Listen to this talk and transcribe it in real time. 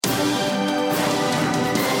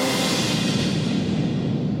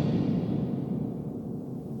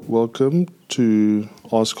welcome to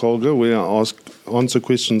Ask Holger, where I answer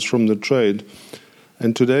questions from the trade.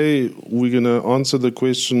 And today we're going to answer the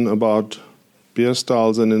question about beer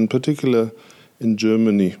styles, and in particular in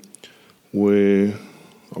Germany, where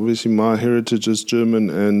obviously my heritage is German,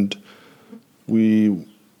 and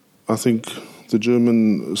I think the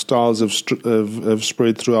German styles have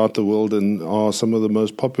spread throughout the world and are some of the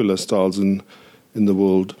most popular styles in the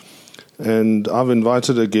world. And I've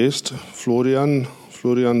invited a guest, Florian.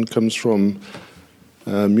 Florian comes from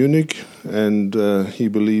Munich, and he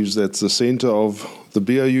believes that's the center of the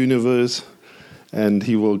beer universe, and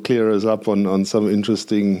he will clear us up on some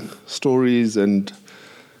interesting stories and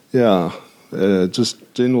just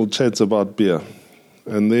general chats about beer.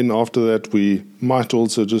 And then after that, we might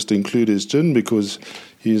also just include his gin, because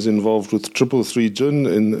he's involved with 333 Gin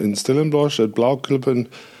in Stellenbosch at Blauklippen.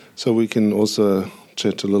 So we can also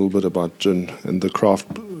chat a little bit about gin and the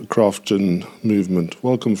craft gin movement.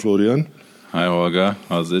 Welcome, Florian. Hi, Holger.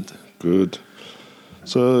 How's it? Good.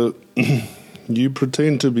 So you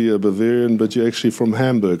pretend to be a Bavarian, but you're actually from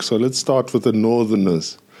Hamburg. So let's start with the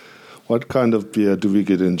northerners. What kind of beer do we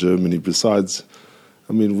get in Germany besides...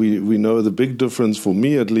 I mean, we know the big difference, for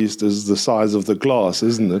me at least, is the size of the glass,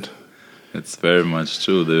 isn't it? It's very much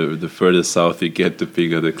true. The further south you get, the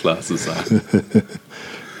bigger the glasses are.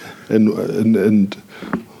 and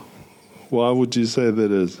why would you say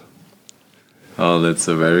that is? Oh, that's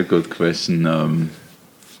a very good question.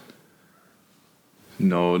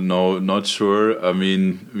 No, not sure. I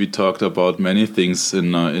mean, we talked about many things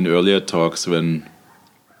in earlier talks when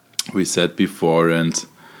we said before, and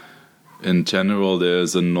in general,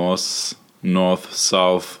 there's a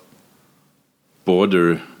north-south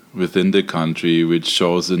border within the country, which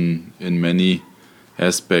shows in many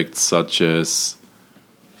aspects, such as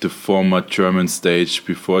the former German states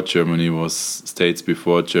before Germany was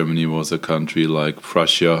a country, like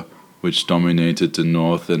Prussia, which dominated the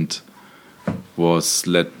north and was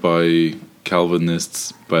led by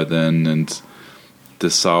Calvinists by then, and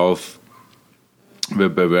the south, where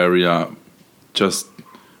Bavaria just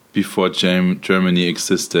before Germany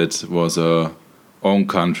existed was a own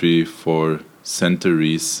country for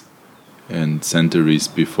centuries, and centuries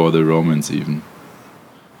before the Romans even.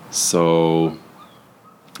 So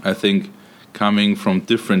I think coming from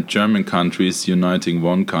different German countries uniting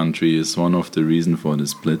one country is one of the reasons for the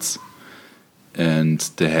splits and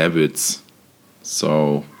the habits.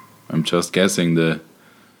 So I'm just guessing the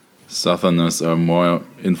Southerners are more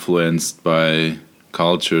influenced by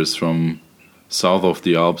cultures from south of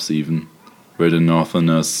the Alps even, where the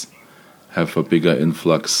Northerners have a bigger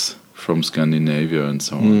influx from Scandinavia and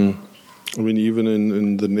so on. I mean, even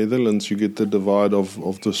in the Netherlands, you get the divide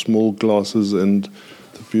of the small glasses and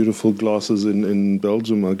the beautiful glasses in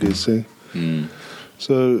Belgium, I guess.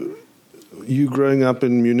 So, you growing up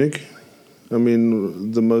in Munich, I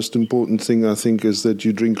mean, the most important thing, I think, is that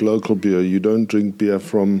you drink local beer. You don't drink beer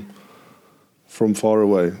from far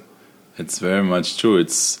away. It's very much true.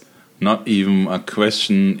 It's not even a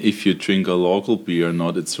question if you drink a local beer or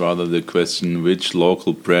not. It's rather the question, which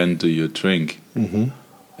local brand do you drink? Mm-hmm.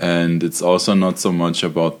 And it's also not so much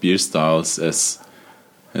about beer styles as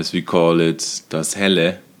we call it, das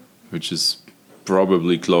Helle, which is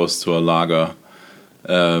probably close to a lager,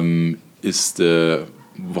 is the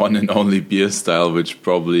one and only beer style which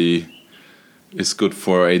probably is good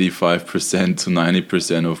for 85% to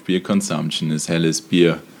 90% of beer consumption, is Helles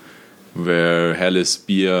beer, where Helles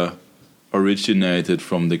beer originated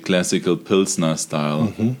from the classical Pilsner style.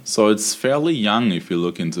 Mm-hmm. So it's fairly young if you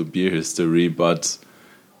look into beer history, but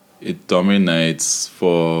it dominates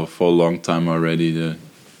for a long time already the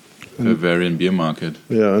Bavarian beer market.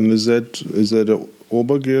 Yeah, and is that a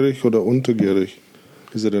obergärig or untergärig?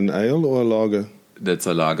 Is it an ale or a lager? That's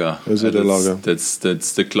a lager. Is it a lager?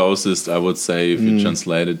 That's the closest, I would say, if you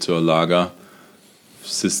translate it to a lager.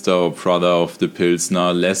 Sister or brother of the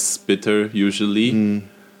Pilsner, less bitter usually.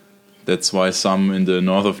 That's why some in the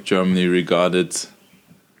north of Germany regard it,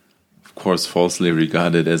 of course falsely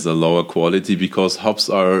regard it, as a lower quality because hops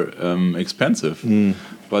are expensive.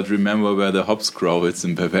 But remember where the hops grow, it's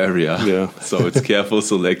in Bavaria. Yeah. So it's careful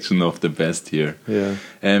selection of the best here. Yeah.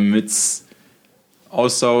 It's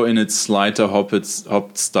also in its lighter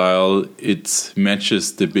hopped style, it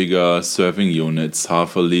matches the bigger serving units,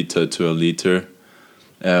 half a liter to a liter.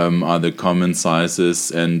 Are the common sizes,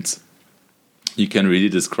 and you can really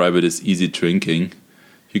describe it as easy drinking.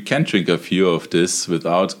 You can drink a few of this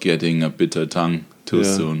without getting a bitter tongue too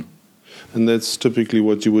soon. And that's typically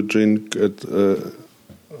what you would drink at the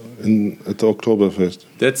Oktoberfest.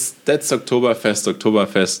 That's Oktoberfest.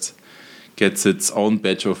 Oktoberfest gets its own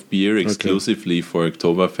batch of beer exclusively for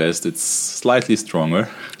Oktoberfest. It's slightly stronger.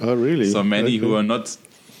 Oh, really? So many who are not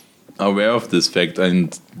aware of this fact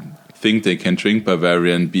and think they can drink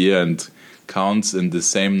Bavarian beer and counts in the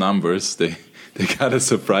same numbers, they got a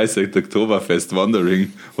surprise at Oktoberfest,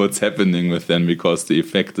 wondering what's happening with them because the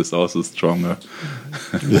effect is also stronger.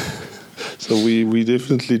 So we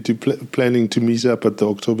definitely planning to meet up at the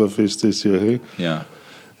Oktoberfest this year. Hey? Yeah.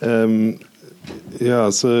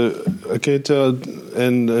 So okay,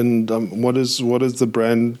 what is the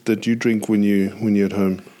brand that you drink when you're at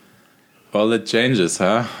home? Well, it changes,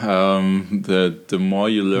 huh? The more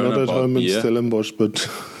you learn Not about at home beer, in Stellenbosch, but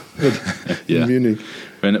yeah. in Munich.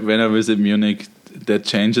 When I visit Munich, that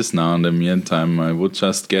changes now. In the meantime, I would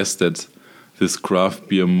just guess that this craft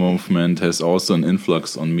beer movement has also an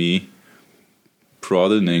influx on me,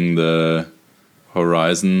 broadening the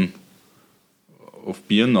horizon of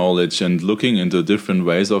beer knowledge and looking into different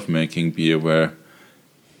ways of making beer. Where,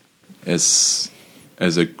 as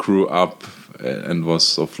I grew up and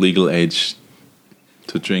was of legal age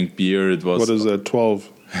to drink beer, it was... What is that, 12?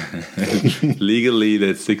 Legally,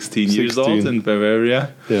 that's 16 years old in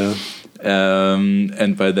Bavaria. Yeah.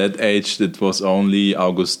 And by that age, it was only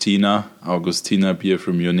Augustiner beer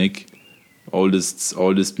from Munich,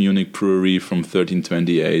 oldest Munich brewery from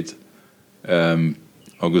 1328.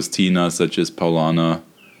 Augustiner, such as Paulaner,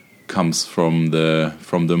 comes from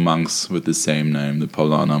the monks with the same name, the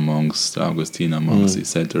Paulaner monks, the Augustiner monks,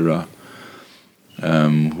 etc.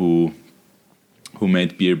 Who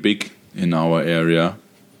made beer big in our area.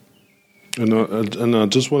 And I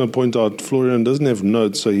just want to point out, Florian doesn't have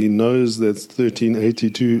notes, so he knows that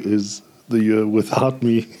 1382 is the year without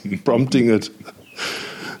me prompting it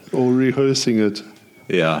or rehearsing it.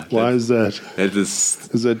 Yeah. Why is that?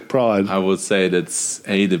 Is that pride? I would say that's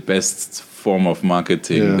the best form of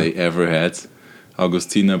marketing they ever had.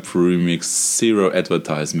 Augustiner Brewery makes zero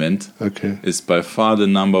advertisement. Okay. Is by far the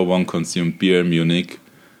number one consumed beer in Munich.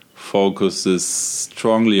 Focuses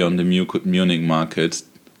strongly on the Munich market.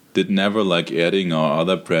 Did never, like Erding or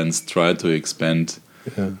other brands, try to expand,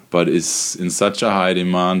 but is in such a high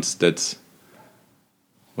demand that,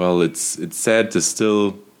 well, it's sad to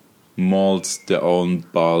still malt their own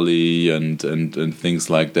barley and things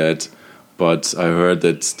like that. But I heard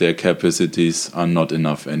that their capacities are not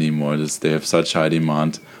enough anymore. They have such high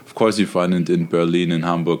demand. Of course, you find it in Berlin and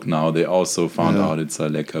Hamburg now. They also found out it's a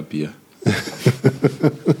lecker beer.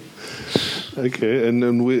 Okay,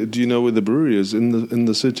 and do you know where the brewery is in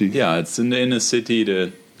the city? Yeah, it's in the inner city.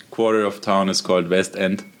 The quarter of town is called West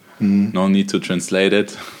End. No need to translate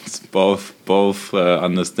it. It's both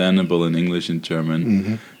understandable in English and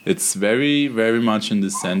German. It's very, very much in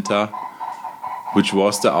the center, which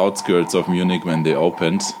was the outskirts of Munich when they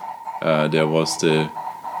opened. There was the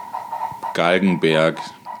Galgenberg,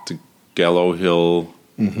 the Gallow Hill,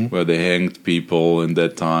 where they hanged people in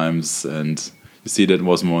that times, and you see that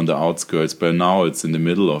was more on the outskirts, but now it's in the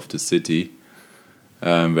middle of the city,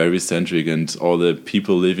 very centric, and all the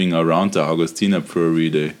people living around the Augustiner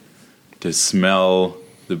Brewery, they smell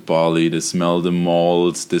the barley, they smell the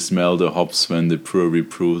malts, they smell the hops when the brewery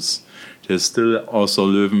brews. There's still also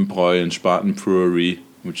Löwenbräu and Spaten Brewery,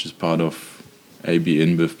 which is part of AB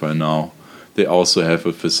InBev by now. They also have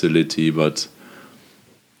a facility, but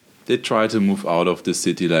they try to move out of the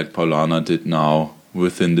city like Paulaner did now,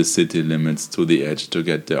 within the city limits to the edge to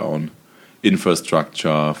get their own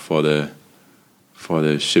infrastructure for the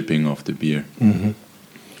shipping of the beer.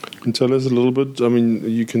 And tell us a little bit. I mean,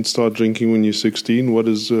 you can start drinking when you're 16.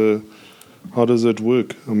 How does that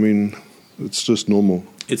work? I mean, it's just normal.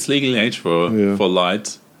 It's legal age for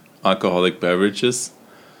light alcoholic beverages.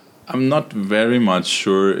 I'm not very much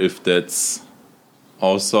sure if that's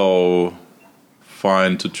also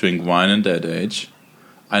fine to drink wine at that age.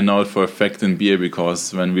 I know it for a fact in beer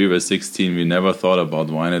because when we were 16, we never thought about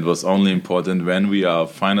wine. It was only important when we are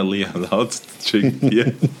finally allowed to drink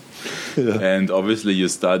beer. And obviously you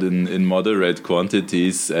start in moderate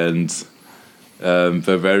quantities, and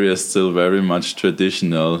Bavaria is still very much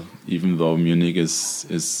traditional, even though Munich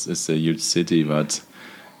is a huge city. But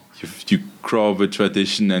you grow up with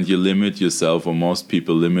tradition and you limit yourself, or most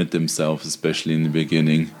people limit themselves, especially in the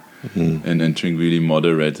beginning, and then drink really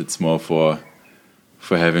moderate. It's more for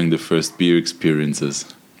having the first beer experiences.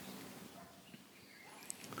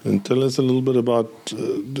 And tell us a little bit about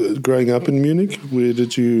growing up in Munich. Where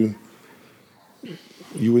did you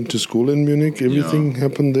went to school in Munich? Everything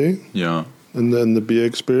happened there? Yeah. And then the beer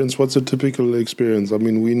experience, what's a typical experience? I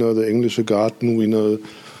mean, we know the Englische Garten, we know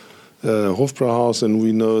Hofbrauhaus, and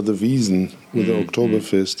we know the Wiesn with the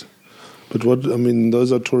Oktoberfest. But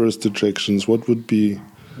those are tourist attractions. What would be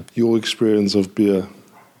your experience of beer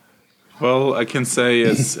Well, I can say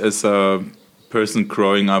as a person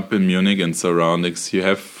growing up in Munich and surroundings, you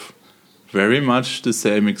have very much the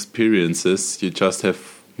same experiences. You just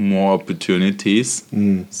have more opportunities,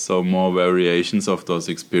 so more variations of those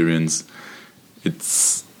experiences.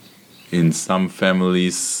 It's in some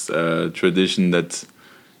families tradition that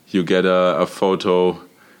you get a photo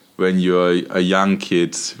when you're a young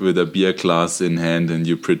kid with a beer glass in hand and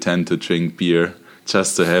you pretend to drink beer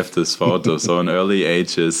just to have this photo. So in early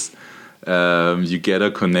ages, you get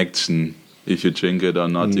a connection. If you drink it or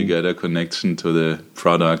not, you get a connection to the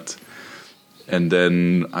product. And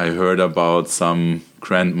then I heard about some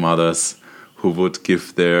grandmothers who would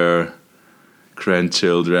give their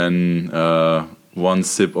grandchildren one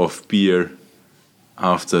sip of beer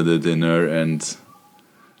after the dinner, and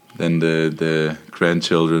then the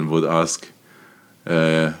grandchildren would ask,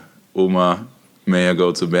 Oma, may I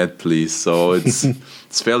go to bed, please? So it's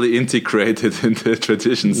fairly integrated in the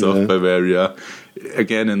traditions of Bavaria.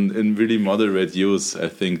 Again, in really moderate use. I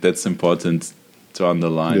think that's important to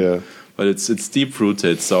underline. Yeah. But it's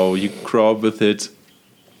deep-rooted, so you grow up with it.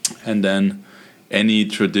 And then any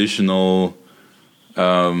traditional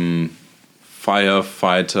Feuerwehrfest.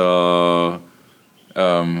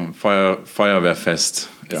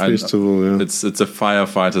 Festival, yeah. It's a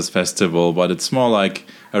firefighters festival, but it's more like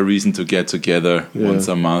a reason to get together once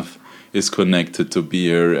a month. Is connected to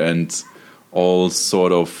beer, and all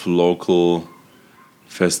sort of local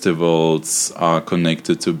festivals are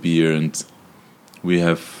connected to beer. And we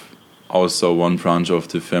have also one branch of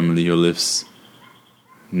the family who lives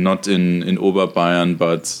not in Oberbayern,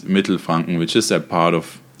 but Mittelfranken, which is a part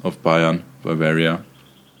of Bayern, Bavaria.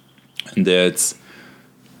 And there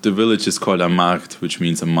the village is called a Markt, which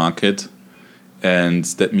means a market. And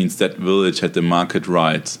that means that village had the market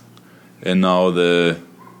right. And now the,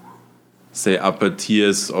 say, upper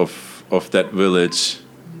tiers of that village,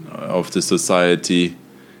 of the society,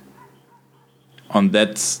 on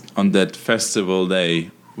that festival day,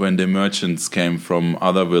 when the merchants came from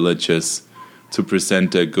other villages to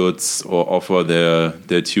present their goods or offer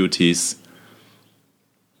their duties,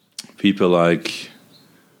 people like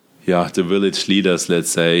the village leaders, let's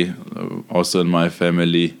say, also in my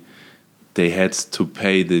family, they had to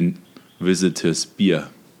pay the visitors beer.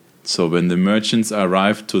 So when the merchants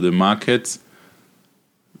arrived to the market,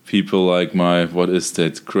 people like my,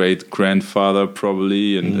 great-grandfather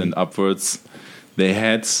probably and upwards, they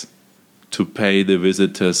had to pay the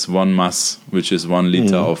visitors 1 mass, which is 1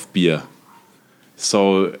 liter of beer.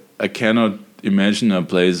 So I cannot imagine a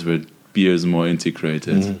place where beer is more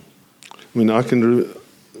integrated. I mean,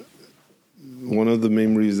 one of the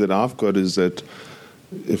memories that I've got is that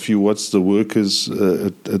if you watch the workers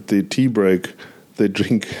at their tea break, they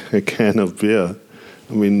drink a can of beer.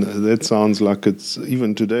 I mean, that sounds like it's,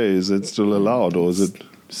 even today, is it still allowed, or is it?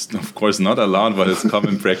 It's of course not allowed, but it's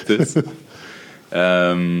common practice.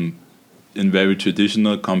 In very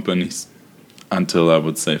traditional companies, until I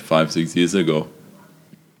would say 5-6 years ago,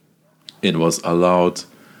 it was allowed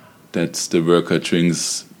that the worker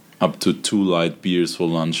drinks up to 2 light beers for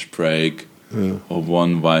lunch break, or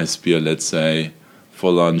 1 Weiss beer, let's say,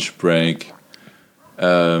 for lunch break.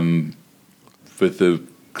 With the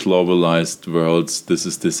globalized world, this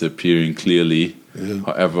is disappearing clearly.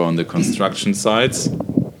 However, on the construction sites,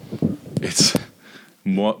 it's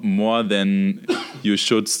more than you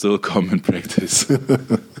should still common practice.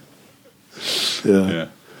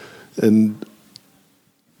 And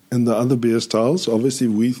the other beer styles, obviously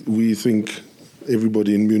we think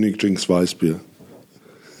everybody in Munich drinks Weissbier.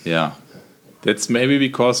 Yeah, that's maybe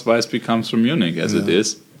because Weissbier comes from Munich, as it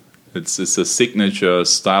is. It's a signature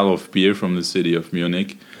style of beer from the city of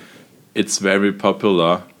Munich. It's very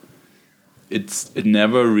popular. It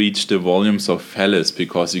never reached the volumes of Helles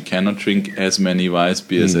because you cannot drink as many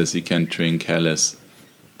Weissbiers as you can drink Helles.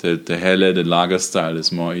 The Helle, the lager style, is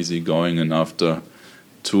more easygoing, and after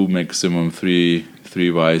 2, maximum 3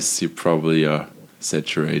 Weiss, you probably are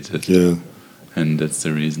saturated. Yeah. And that's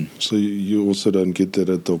the reason. So you also don't get that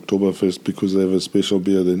at the Oktoberfest because they have a special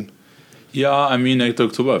beer then? Yeah, I mean, at the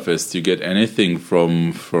Oktoberfest, you get anything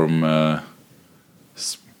from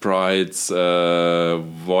Sprites,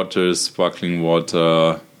 water, sparkling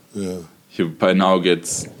water. Yeah. You by now get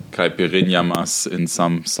caipirinhas in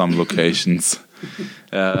some locations.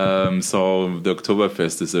 So the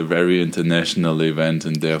Oktoberfest is a very international event,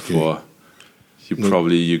 and therefore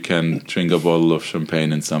you can drink a bottle of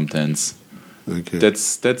champagne in some tents. Okay.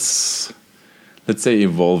 That's let's say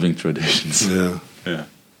evolving traditions. Yeah.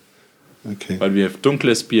 Okay. But we have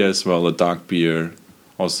dunkles beer as well, a dark beer.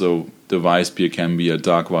 Also, the Weiss beer can be a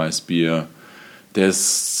dark Weiss beer. there's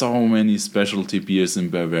so many specialty beers in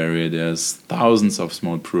Bavaria. There's thousands of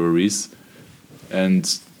small breweries,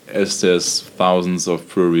 and as there's thousands of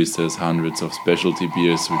breweries, there's hundreds of specialty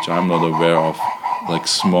beers which I'm not aware of, like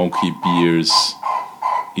smoky beers,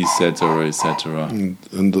 etc., etc. And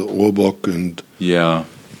the Urbock and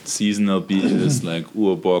seasonal beers like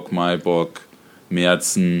Urbock, Maibock,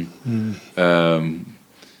 Märzen,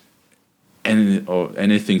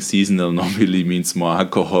 anything seasonal normally means more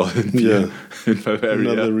alcohol in beer in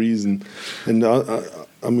Bavaria. Another reason. And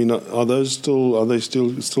I mean, are they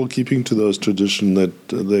still keeping to those tradition that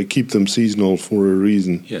they keep them seasonal for a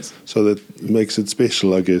reason? Yes. So that makes it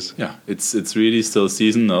special, I guess. Yeah, it's really still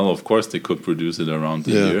seasonal. Of course, they could produce it around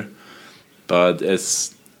the year, but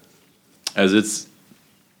as it's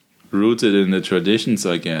rooted in the traditions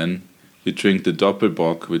again, you drink the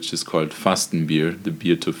Doppelbock, which is called Fastenbier, the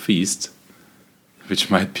beer to feast,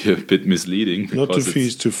 which might be a bit misleading. Not to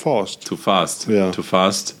feast, to fast. To fast. Yeah. To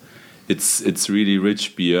fast. It's really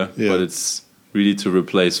rich beer, but it's really to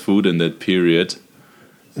replace food in that period.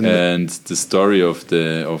 And the story of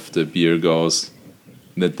the beer goes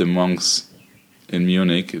that the monks in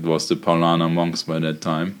Munich, it was the Paulaner monks by that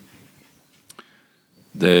time,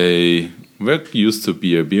 they were used to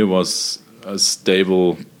beer. Beer was a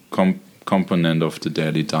stable component of the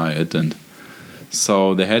daily diet, and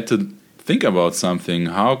so they had to think about something.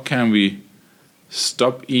 How can we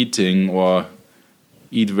stop eating or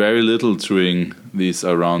eat very little during these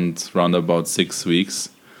around about 6 weeks?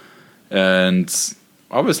 And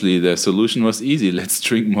obviously their solution was easy. Let's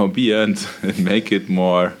drink more beer and make it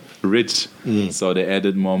more rich. So they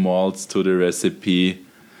added more malts to the recipe.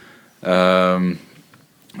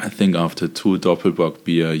 I think after 2 Doppelbock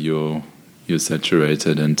beer you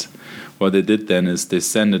saturated, and what they did then is they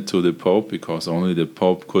sent it to the Pope, because only the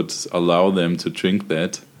Pope could allow them to drink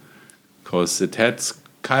that, because it had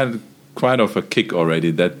quite of a kick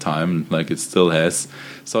already that time, like it still has.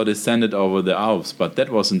 So they sent it over the Alps, but that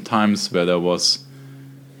was in times where there was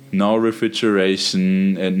no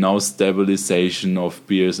refrigeration and no stabilization of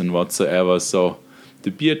beers and whatsoever. So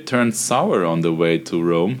the beer turned sour on the way to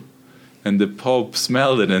Rome, and the Pope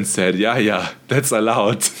smelled it and said, yeah, that's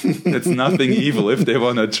allowed. That's nothing evil. If they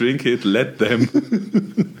want to drink it, let them.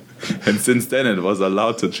 And since then it was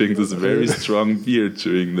allowed to drink this very strong beer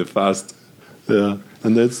during the fast. Yeah,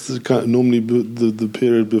 and that's normally the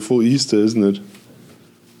period before Easter, isn't it?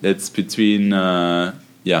 That's between,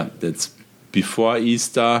 that's before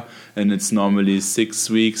Easter, and it's normally 6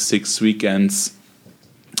 weeks, 6 weekends.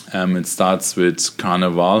 It starts with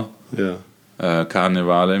Carnival. Yeah.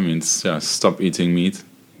 Carnevale means stop eating meat,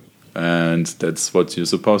 and that's what you're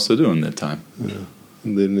supposed to do in that time. Yeah.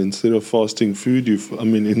 And then instead of fasting food,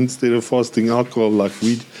 instead of fasting alcohol like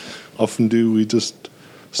we often do, we just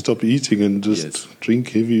stop eating and just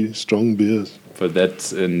drink heavy, strong beers. But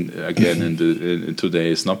that, in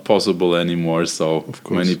today, is not possible anymore. So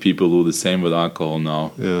many people do the same with alcohol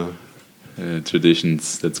now. Yeah.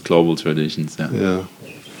 Traditions, that's global traditions. Yeah.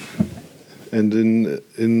 And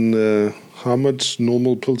in how much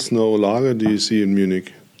normal Pilsner or lager do you see in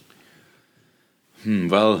Munich?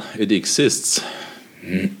 Well, it exists.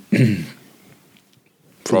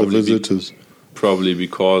 For the visitors. Probably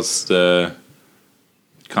because the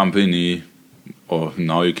company, or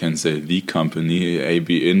now you can say the company,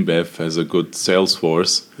 AB InBev, has a good sales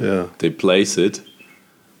force. Yeah. They place it.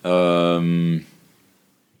 And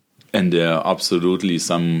there are absolutely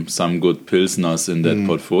some good Pilsners in that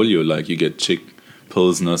portfolio. Like you get Chick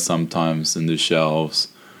Pilsner sometimes in the shelves.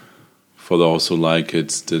 For those who like it,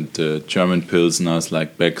 the German Pilsners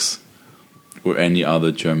like Beck's or any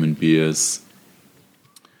other German beers.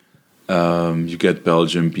 You get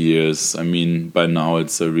Belgian beers. I mean, by now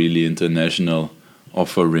it's a really international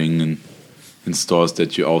offering in stores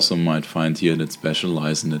that you also might find here that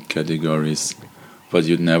specialize in that categories. But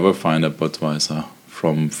you'd never find a Budweiser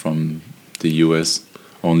from the US,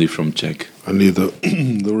 only from Czech. Only the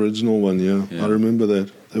original one, yeah. I remember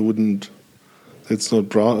that. They wouldn't. It's not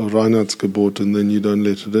Reinheitsgebot, and then you don't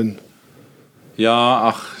let it in.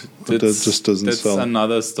 Yeah, that just doesn't sell. That's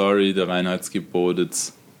another story, the Reinheitsgebot.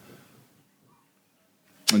 It's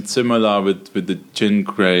similar with the gin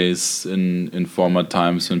craze in former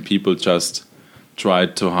times, when people just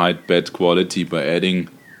tried to hide bad quality by adding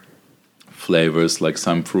flavors. Like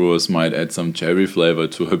some brewers might add some cherry flavor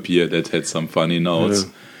to a beer that had some funny notes.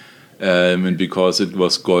 Yeah. And because it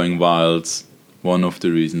was going wild, one of the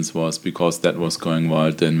reasons was because that was going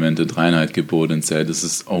wild, they invented Reinheitsgebot and said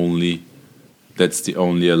that's the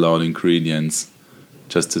only allowed ingredients,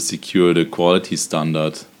 just to secure the quality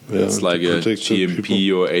standard. Yeah, it's like a GMP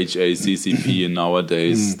or HACCP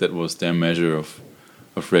nowadays. That was their measure of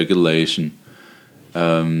regulation.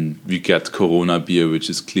 We get Corona beer, which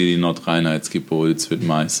is clearly not Reinheitsgebot, it's with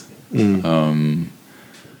Mais.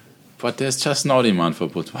 But there's just no demand for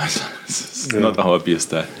Budweiser. It's not our beer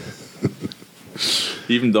style.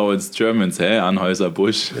 Even though it's Germans, hey,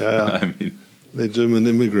 Anheuser-Busch. Yeah. I mean, they're German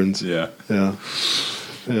immigrants. Yeah. I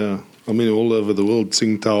mean, all over the world,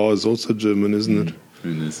 Tsingtao is also German, isn't it?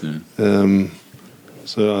 It is, yeah.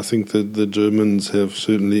 So I think that the Germans have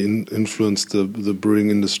certainly influenced the brewing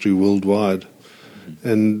industry worldwide.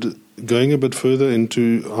 And going a bit further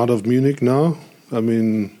out of Munich now, I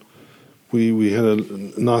mean, we had a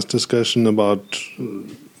nice discussion about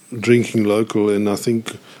drinking local, and I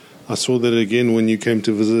think I saw that again when you came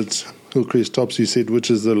to visit Hillcrest Tops. You said, which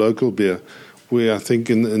is the local beer, where I think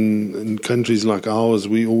in countries like ours,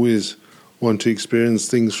 we always want to experience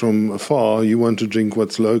things from afar. You want to drink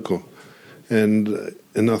what's local. And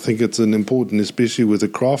I think it's an important, especially with a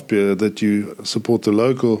craft beer, that you support your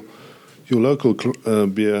local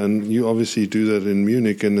beer, and you obviously do that in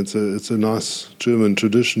Munich, and it's a nice German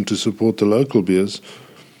tradition to support the local beers.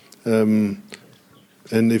 And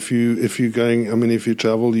if you're going, I mean, if you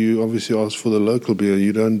travel, you obviously ask for the local beer.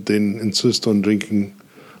 You don't then insist on drinking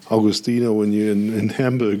Augustiner when you're in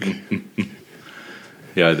Hamburg.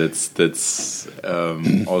 Yeah, that's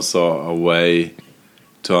also a way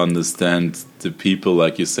to understand the people,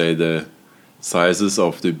 like you say, the sizes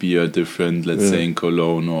of the beer are different, let's say in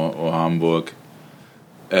Cologne or Hamburg.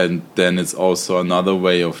 And then it's also another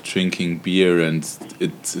way of drinking beer, and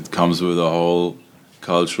it comes with a whole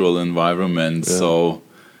cultural environment. Yeah. So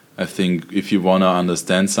I think if you want to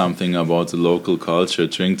understand something about the local culture,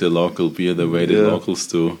 drink the local beer the way the locals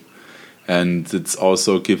do. And it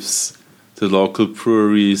also gives the local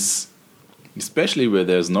breweries, especially where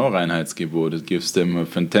there's no Reinheitsgebot, it gives them a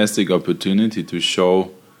fantastic opportunity to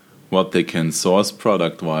show what they can source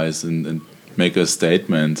product-wise and make a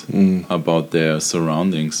statement about their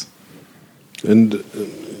surroundings. And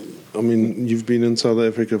I mean, you've been in South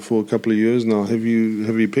Africa for a couple of years now. Have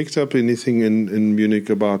you picked up anything in Munich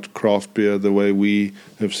about craft beer the way we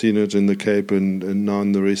have seen it in the Cape and now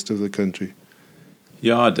in the rest of the country?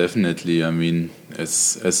 Yeah, definitely. I mean,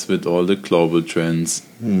 as with all the global trends,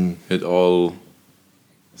 it all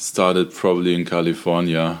started probably in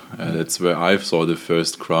California. That's where I saw the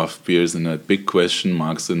first craft beers, and had big question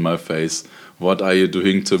marks in my face. What are you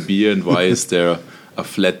doing to beer, and why is there a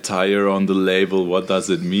flat tire on the label? What does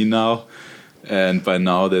it mean now? And by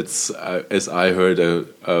now, that's, as I heard,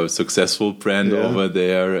 a successful brand over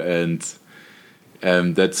there, and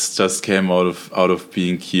that's just came out of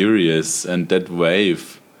being curious. And that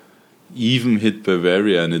wave even hit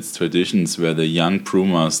Bavaria and its traditions, where the young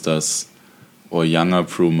brewmasters or younger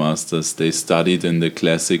brewmasters, they studied in the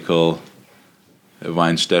classical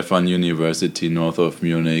Weinstefan University north of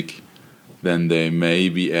Munich. Then they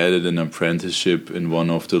maybe added an apprenticeship in one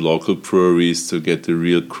of the local breweries to get the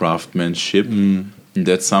real craftsmanship. And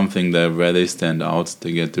that's something that where they stand out.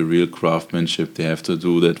 They get the real craftsmanship. They have to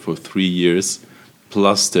do that for 3 years,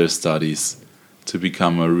 plus their studies, to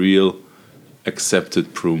become a real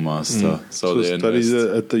accepted brewmaster. So studies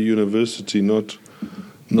at the university, not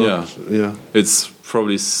It's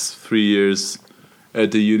probably 3 years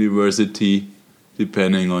at the university,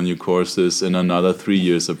 depending on your courses, and another 3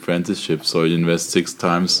 years apprenticeship. So you invest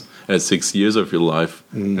 6 years of your life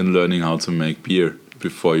in learning how to make beer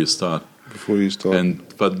before you start.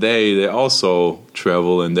 But they also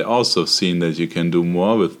travel, and they also seen that you can do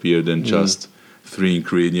more with beer than just 3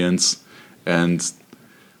 ingredients. And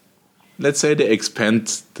let's say they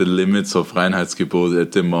expand the limits of Reinheitsgebot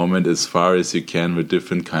at the moment as far as you can with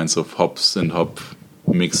different kinds of hops and hop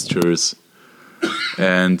mixtures.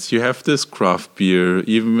 And you have this craft beer,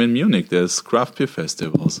 even in Munich, there's craft beer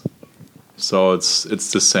festivals. So it's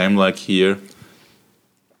the same like here.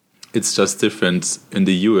 It's just different. In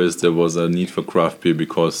the US, there was a need for craft beer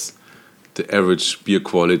because the average beer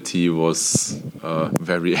quality was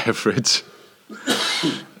very average.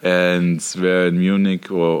 And where in Munich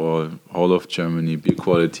or all of Germany, beer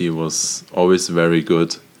quality was always very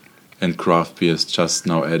good. And craft beer is just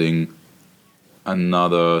now adding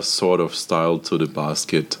another sort of style to the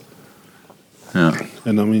basket. Yeah.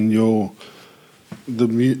 And I mean,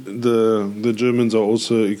 the Germans are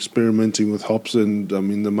also experimenting with hops, and I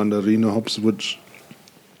mean the Mandarina hops, which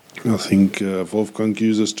I think Wolfgang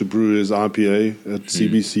uses to brew his IPA at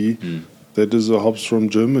CBC. That is the hops from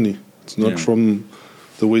Germany. It's not from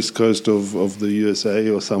the west coast of the USA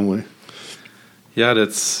or somewhere. Yeah,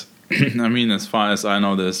 that's. I mean, as far as I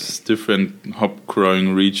know, there's different hop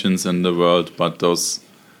growing regions in the world, but those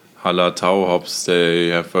Hallertau hops, they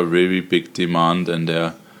have a really big demand, and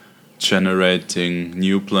they're generating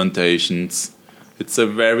new plantations it's a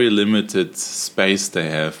very limited space they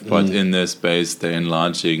have, but in their space they're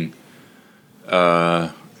enlarging,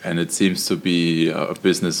 and it seems to be a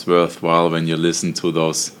business worthwhile when you listen to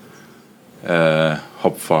those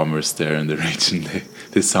hop farmers there in the region.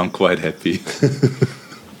 They sound quite happy.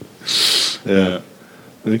 Yeah.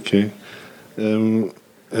 Okay.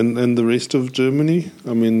 And the rest of Germany,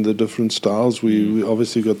 I mean, the different styles. We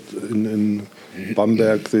obviously got in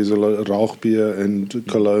Bamberg, there's a lot of Rauchbier, and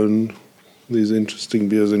Cologne, there's interesting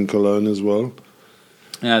beers in Cologne as well.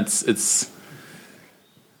 Yeah,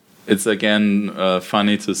 it's again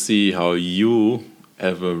funny to see how you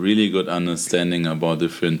have a really good understanding about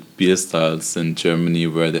different beer styles in Germany,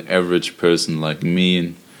 where the average person like me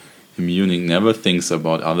in Munich never thinks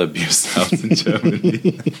about other beer styles in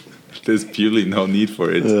Germany. There's purely no need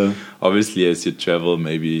for it. Yeah. Obviously, as you travel,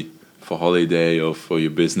 maybe for holiday or for your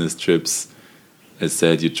business trips, as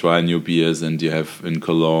said, you try new beers, and you have in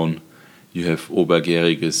Cologne, you have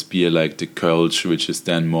Obergäriges beer like the Kölsch, which is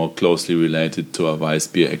then more closely related to a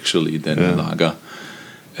Weissbier actually than a lager,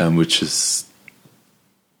 which is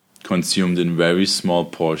consumed in very small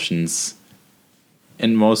portions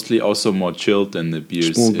and mostly also more chilled than the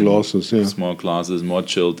beers. Small glasses, yeah. Small glasses, more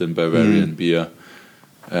chilled than Bavarian beer.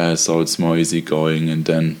 So it's more easygoing, and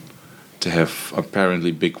then to have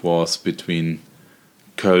apparently big wars between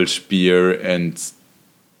Kölsch beer and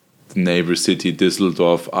the neighbor city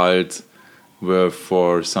Düsseldorf Alt, where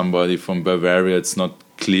for somebody from Bavaria it's not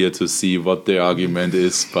clear to see what the argument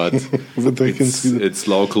is, but, but they can see it's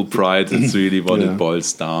local pride. It's really what it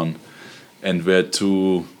boils down. And where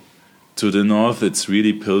to the north, it's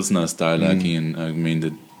really Pilsner style. I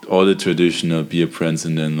mean, all the traditional beer brands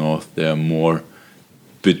in the north, they are more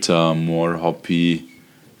bitter, more hoppy,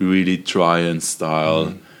 really dry in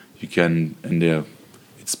style. You can, and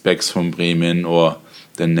it's Becks from Bremen, or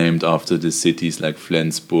they're named after the cities like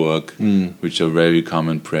Flensburg, which are very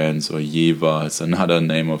common brands, or Jever, it's another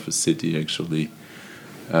name of a city actually.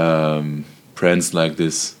 Brands like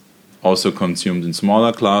this also consumed in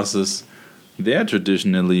smaller classes. They are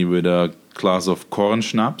traditionally with a class of Korn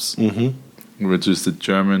Schnapps, which is the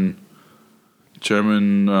German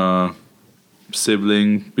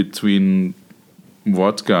sibling between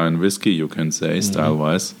vodka and whiskey, you can say,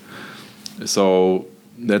 style-wise. So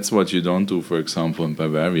that's what you don't do, for example, in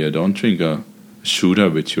Bavaria. Don't drink a shooter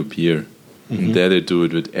with your beer. And there they do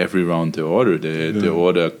it with every round they order. They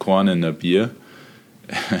order corn and a beer,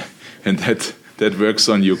 and that works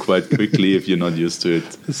on you quite quickly if you're not used to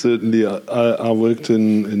it. Certainly, I worked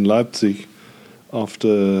in Leipzig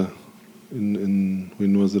after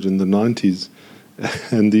when was it, in the 90s,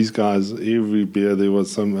 and these guys, every beer there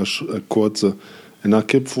was a Kurze, and I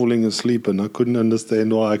kept falling asleep, and I couldn't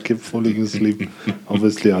understand why I kept falling asleep.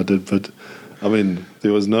 Obviously I did, but I mean,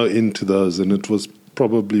 there was no end to those, and it was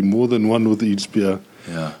probably more than one with each beer.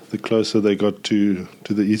 Yeah. The closer they got to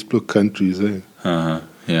the East Bloc countries,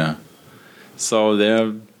 Yeah. So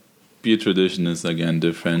their beer tradition is again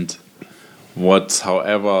different.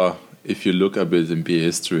 However, if you look a bit in beer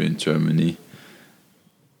history in Germany,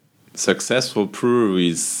 successful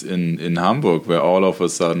breweries in Hamburg were all of a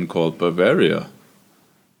sudden called Bavaria.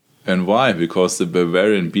 And why? Because the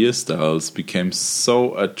Bavarian beer styles became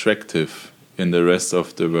so attractive in the rest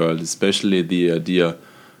of the world, especially the idea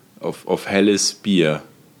of Helles beer,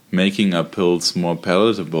 making a Pils more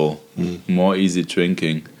palatable, more easy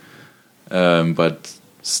drinking, but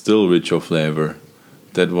still rich of flavor.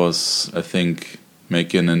 That was, I think,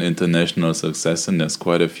 making an international success, and there's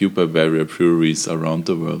quite a few Bavaria breweries around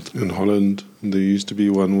the world. In Holland, there used to be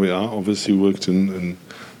one where I obviously worked in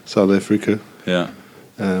South Africa. Yeah.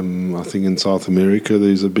 I think in South America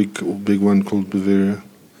there's a big one called Bavaria.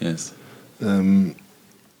 Yes.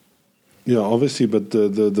 Yeah, obviously, but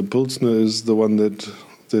the Pilsner is the one that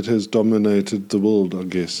has dominated the world, I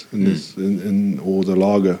guess, or the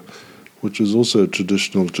lager, which is also a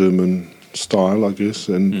traditional German style, I guess,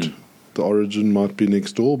 and the origin might be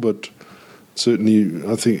next door, but certainly,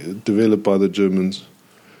 I think, developed by the Germans.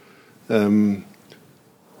 And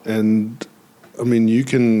I mean, you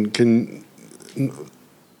can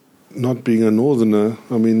not being a northerner,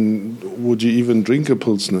 I mean, would you even drink a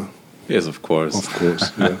Pilsner? Yes, of course. Of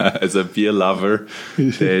course, yeah. As a beer lover,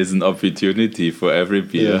 there is an opportunity for every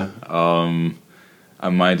beer. Yeah. I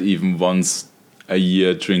might even once a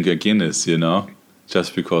year drink a Guinness,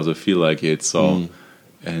 just because I feel like it. So,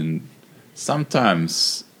 and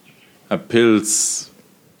sometimes a Pils,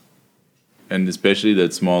 and especially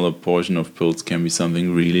that smaller portion of Pils, can be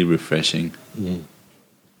something really refreshing.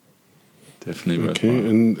 Definitely. Okay,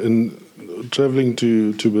 and traveling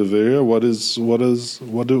to Bavaria, what do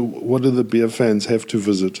the beer fans have to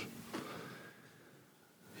visit?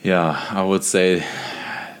 Yeah, I would say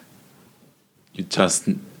you just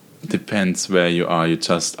depends where you are. You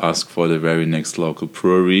just ask for the very next local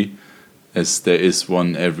brewery, as there is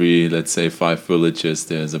one every, let's say, 5 villages.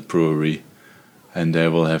 There's a brewery, and they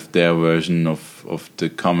will have their version of the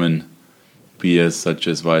common beers, such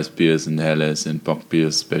as Weiss beers and Helles and Bock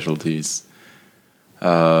beers specialties.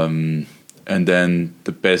 And then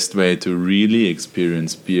the best way to really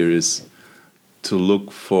experience beer is to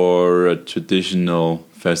look for a traditional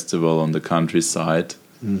festival on the countryside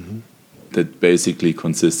that basically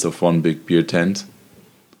consists of one big beer tent,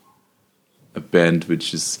 a band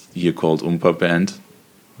which is here called Umpa Band,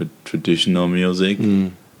 with traditional music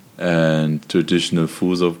and traditional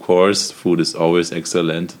foods, of course. Food is always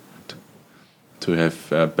excellent to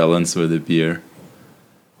have balance with the beer.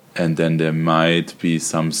 And then there might be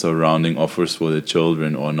some surrounding offers for the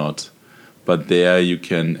children or not. But there you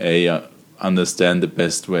can understand the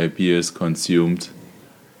best way beer is consumed.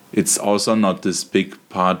 It's also not this big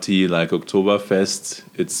party like Oktoberfest.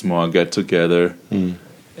 It's more get-together.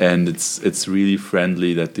 And it's really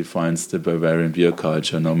friendly. That defines the Bavarian beer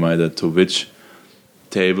culture. No matter to which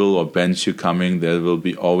table or bench you're coming, there will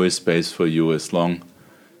be always space for you. As long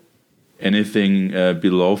anything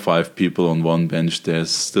below 5 people on one bench, there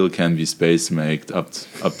still can be space made up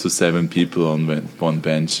to 7 people on one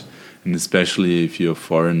bench. And especially if you're a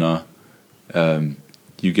foreigner,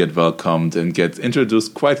 you get welcomed and get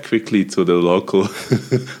introduced quite quickly to the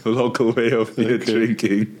local way of beer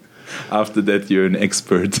drinking. After that, you're an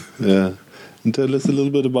expert. Yeah. And tell us a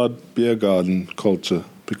little bit about beer garden culture,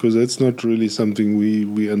 because that's not really something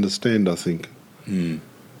we understand, I think. I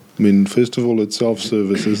mean, first of all, it's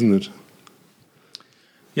self-service, isn't it?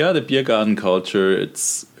 Yeah, the beer garden culture,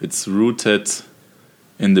 it's rooted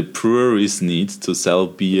in the brewery's need to sell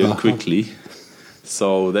beer quickly.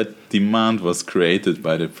 So that demand was created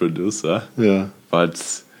by the producer. Yeah.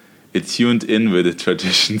 But it tuned in with the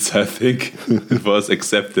traditions, I think. It was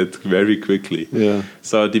accepted very quickly. Yeah.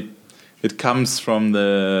 So it comes from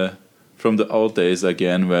the old days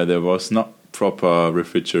again, where there was not proper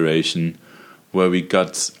refrigeration, where we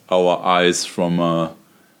got our ice from a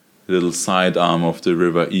little side arm of the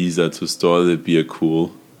River Isar to store the beer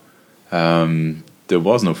cool. There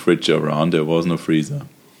was no fridge around, there was no freezer.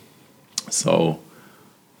 So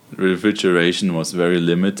refrigeration was very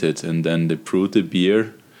limited, and then they brewed the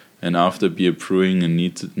beer, and after beer brewing,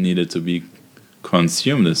 it needed to be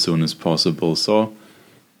consumed as soon as possible. So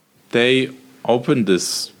they opened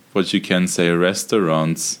this, what you can say,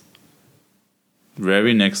 restaurants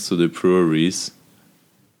very next to the breweries,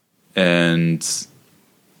 and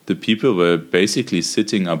the people were basically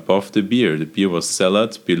sitting above the beer. The beer was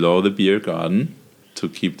cellared below the beer garden to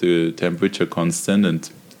keep the temperature constant and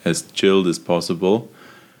as chilled as possible.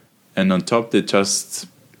 And on top, they just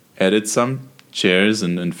added some chairs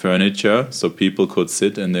and furniture so people could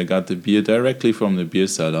sit, and they got the beer directly from the beer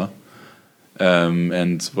cellar.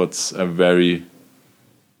 And what's a very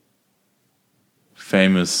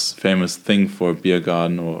famous thing for beer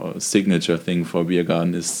garden, or a signature thing for beer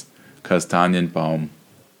garden, is Kastanienbaum.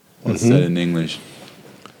 What's that in English?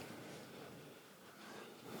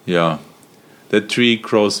 Yeah. That tree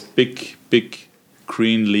grows big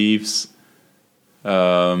green leaves.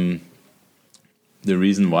 The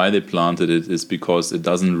reason why they planted it is because it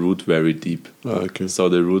doesn't root very deep. So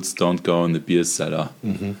the roots don't go in the beer cellar.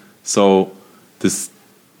 So the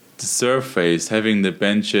surface, having the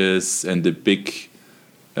benches and the big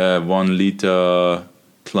 1 liter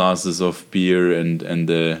glasses of beer and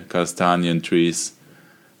the castanien trees,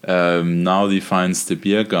 now defines the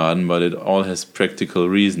beer garden, but it all has practical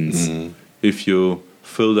reasons. If you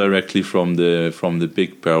fill directly from the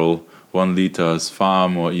big barrel, 1 liter is far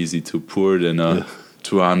more easy to pour than a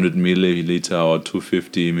 200 milliliter or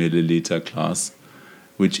 250 milliliter glass,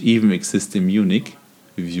 which even exists in Munich.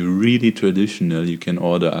 If you're really traditional, you can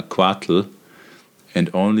order a Quartel, and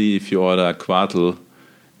only if you order a Quartel,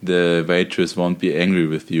 the waitress won't be angry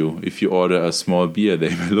with you. If you order a small beer, they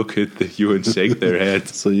will look at you and shake their head.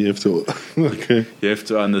 So you have to, you have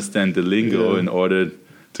to understand the lingo in order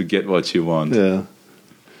to get what you want. Yeah.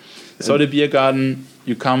 So the beer garden,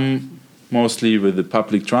 you come mostly with the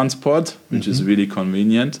public transport, which is really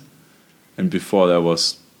convenient. And before there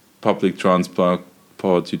was public transport,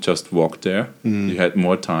 you just walked there. You had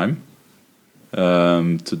more time.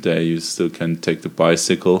 Today you still can take the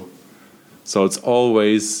bicycle. So it's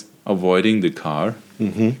always avoiding the car,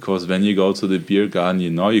 because when you go to the beer garden, you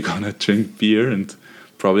know you're going to drink beer, and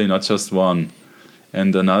probably not just one.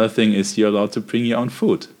 And another thing is you're allowed to bring your own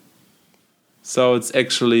food. So it's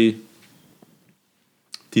actually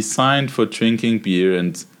designed for drinking beer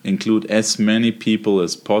and include as many people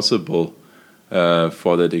as possible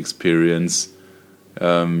for that experience.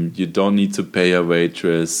 You don't need to pay a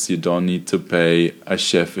waitress. You don't need to pay a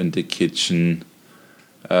chef in the kitchen.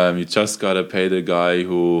 You just gotta pay the guy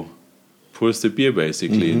who pours the beer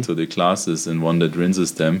basically into the glasses and one that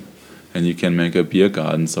rinses them, and you can make a beer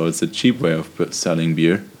garden. So it's a cheap way of selling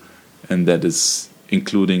beer, and that is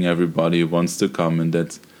including everybody who wants to come, and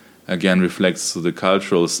that again reflects to the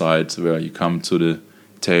cultural side where you come to the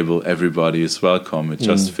table, everybody is welcome. It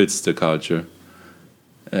just fits the culture.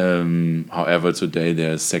 However, today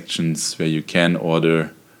there are sections where you can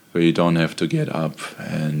order, where you don't have to get up,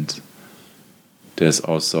 and there's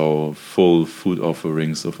also full food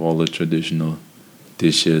offerings of all the traditional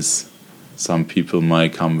dishes. Some people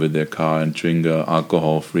might come with their car and drink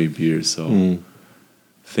alcohol-free beer, so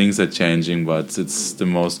things are changing, but it's the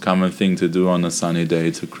most common thing to do on a sunny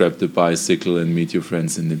day, to grab the bicycle and meet your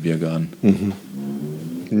friends in the beer garden.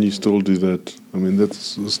 And you still do that? I mean,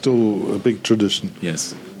 that's still a big tradition.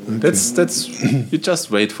 Yes. Okay. That's you just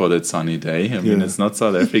wait for that sunny day. I mean, it's not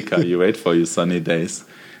South Africa. You wait for your sunny days.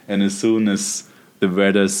 And as soon as the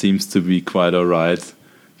weather seems to be quite all right,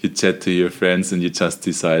 you chat to your friends and you just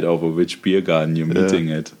decide over which beer garden you're meeting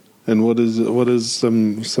at. And what is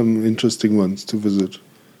some interesting ones to visit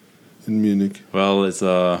in Munich? Well, it's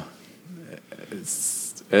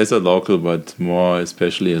as a local, but more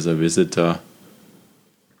especially as a visitor,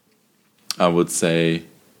 I would say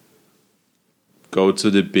go to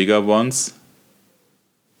the bigger ones.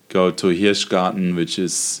 Go to Hirschgarten, which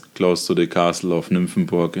is close to the castle of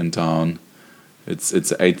Nymphenburg in town. It's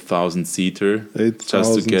 8,000 seater. 8,000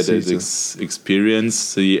 just to get this experience.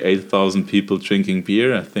 See 8,000 people drinking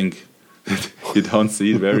beer. I think you don't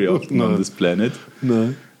see it very often on this planet.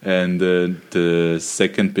 No. And the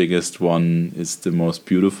second biggest one is the most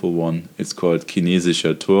beautiful one. It's called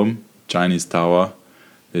Chinesischer Turm, Chinese Tower.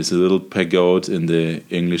 There's a little pagode in the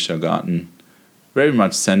Englischer Garten, very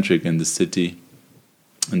much centric in the city.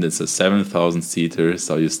 And it's a 7,000 seater,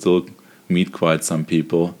 so you still meet quite some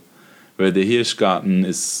people. Where the Hirschgarten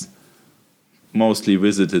is mostly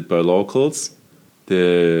visited by locals.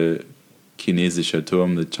 The Chinesischer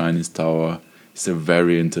Turm, the Chinese Tower, is a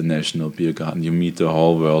very international beer garden. You meet the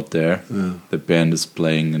whole world there. Yeah. The band is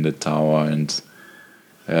playing in the tower, and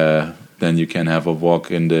then you can have a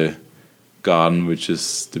walk in the garden, which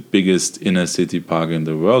is the biggest inner city park in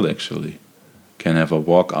the world, actually. Can have a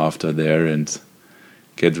walk after there and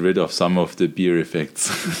get rid of some of the beer effects.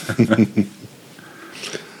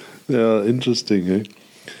 Yeah, interesting, eh?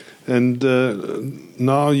 And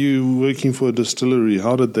now you're working for a distillery.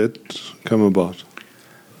 How did that come about?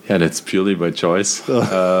 Yeah, that's purely by choice.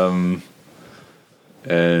 And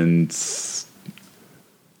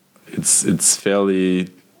it's fairly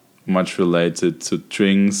much related to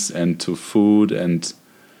drinks and to food and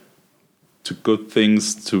to good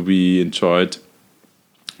things to be enjoyed.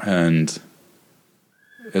 And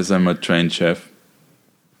as I'm a trained chef,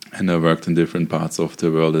 and I worked in different parts of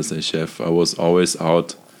the world as a chef, I was always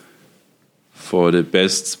out for the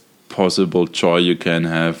best possible joy you can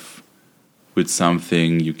have with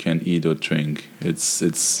something you can eat or drink. It's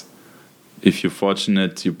if you're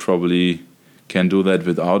fortunate, you probably can do that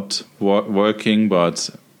without working, but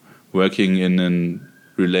working in a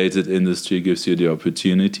related industry gives you the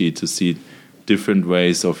opportunity to see different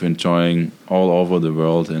ways of enjoying all over the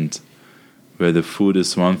world, and where the food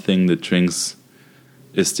is one thing, the drinks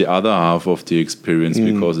is the other half of the experience,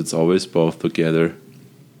 because it's always both together.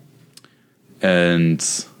 And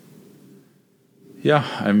yeah,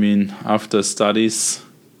 I mean, after studies,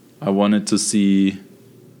 I wanted to see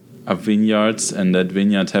a vineyard, and that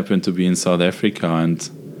vineyard happened to be in South Africa, and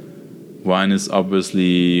wine is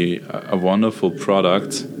obviously a wonderful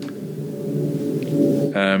product.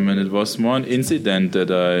 And it was more an incident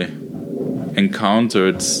that I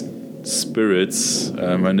encountered spirits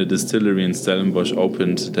when the distillery in Stellenbosch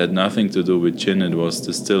opened. It had nothing to do with gin. It was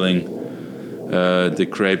distilling the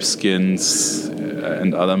grape skins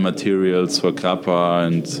and other materials for grappa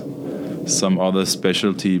and some other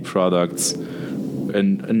specialty products.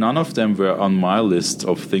 And none of them were on my list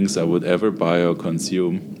of things I would ever buy or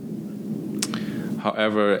consume.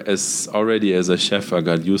 However, as a chef, I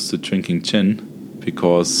got used to drinking gin,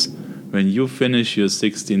 because when you finish your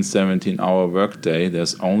 16, 17-hour workday,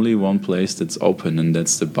 there's only one place that's open, and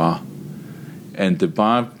that's the bar. And the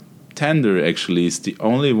bartender actually is the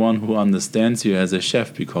only one who understands you as a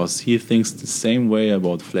chef, because he thinks the same way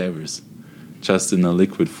about flavors, just in a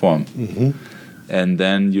liquid form. Mm-hmm. And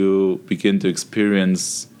then you begin to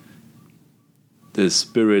experience the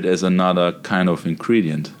spirit as another kind of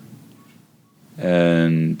ingredient.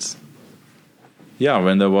 And yeah,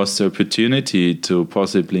 when there was the opportunity to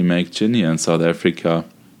possibly make gin here in South Africa,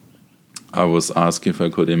 I was asked if I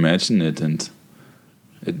could imagine it, and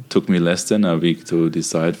it took me less than a week to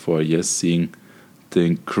decide for yes, seeing the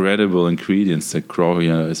incredible ingredients that grow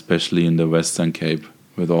here, especially in the Western Cape,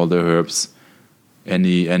 with all the herbs.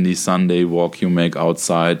 Any Sunday walk you make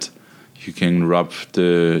outside, you can rub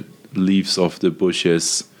the leaves off the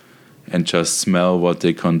bushes and just smell what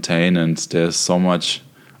they contain, and there's so much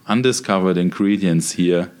undiscovered ingredients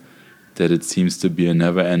here that it seems to be a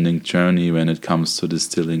never-ending journey when it comes to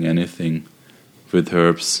distilling anything with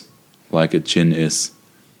herbs like a gin is.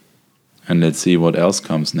 And let's see what else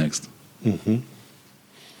comes next. Mm-hmm.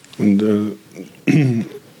 And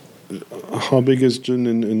how big is gin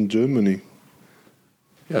in Germany?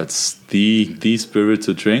 Yeah, it's the spirit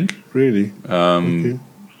to drink. Really? Okay.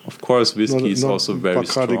 Of course, whiskey is also very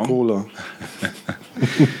Bacardi strong. Cola.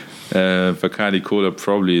 Bacardi Cola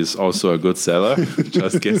probably is also a good seller,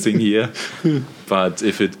 just guessing here. But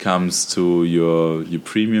if it comes to your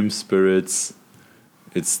premium spirits,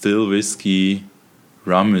 it's still whiskey.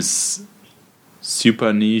 Rum is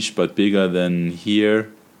super niche, but bigger than here.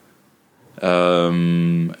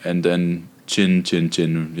 And then gin.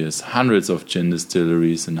 There's hundreds of gin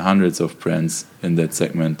distilleries and hundreds of brands in that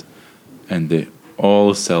segment, and they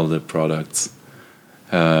all sell their products.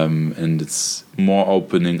 And it's more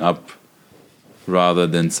opening up rather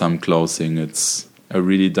than some closing. It's a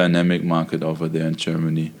really dynamic market over there in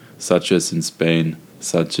Germany, such as in Spain,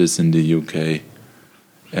 such as in the UK,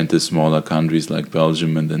 and the smaller countries like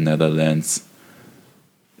Belgium and the Netherlands,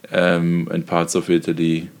 and parts of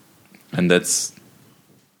Italy. And that's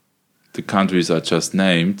the countries I just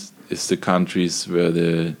named, is the countries where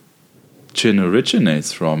the gin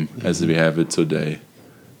originates from, as we have it today.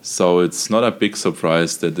 So it's not a big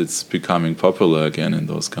surprise that it's becoming popular again in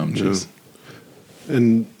those countries. Yeah.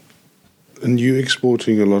 And you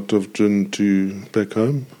exporting a lot of gin to back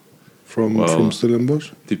home from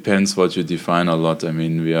Stellenbosch? Depends what you define a lot. I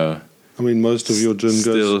mean, most of your gin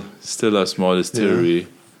goes... Still a small distillery.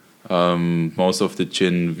 Yeah. Most of the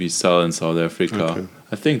gin we sell in South Africa. Okay.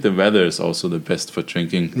 I think the weather is also the best for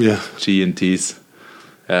drinking G&Ts.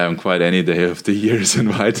 Quite any day of the year is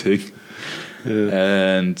inviting.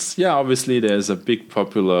 Yeah. And obviously there's a big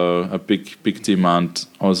demand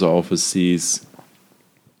also overseas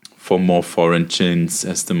for more foreign gins,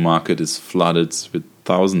 as the market is flooded with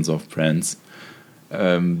thousands of brands.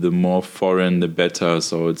 The more foreign, the better.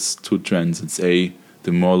 So it's two trends. It's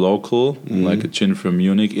the more local, like a gin from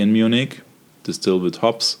Munich in Munich, distilled with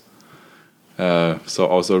hops. So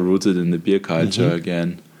also rooted in the beer culture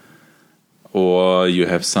again. Or you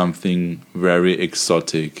have something very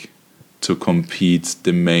exotic to compete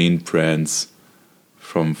the main brands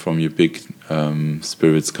from your big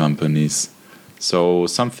spirits companies. So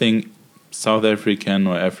something South African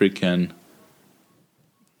or African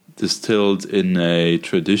distilled in a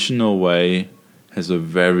traditional way has a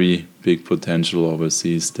very big potential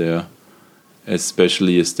overseas there,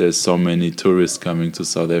 especially as there's so many tourists coming to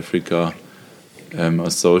South Africa,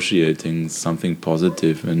 associating something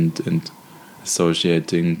positive and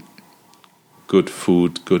associating good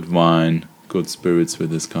food, good wine, good spirits with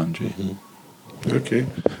this country. Mm-hmm. Okay,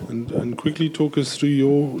 and quickly talk us through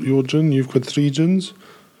your gin. You've got 3 gins: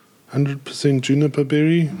 100% juniper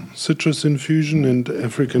berry, citrus infusion, and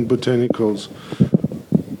African botanicals.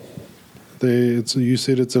 You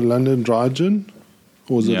said it's a London dry gin,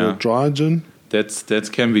 or is it a dry gin? That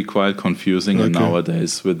can be quite confusing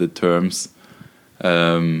nowadays with the terms,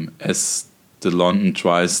 as the London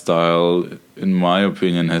dry style, in my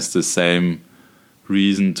opinion, has the same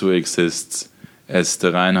reason to exist as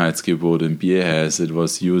the Reinheitsgebot in beer has. It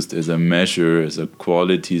was used as a measure, as a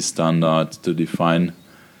quality standard to define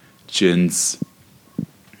gins.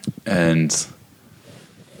 And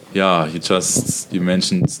you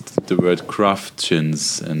mentioned the word craft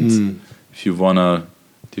gins, and if you want to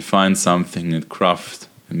define something at craft,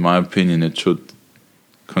 in my opinion, it should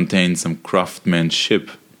contain some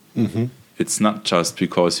craftsmanship. Mm-hmm. It's not just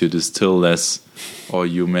because you distill less or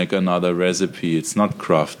you make another recipe. It's not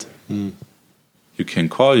craft. You can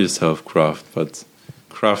call yourself craft, but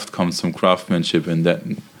craft comes from craftsmanship, and that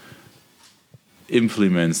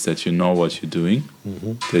implements that you know what you're doing,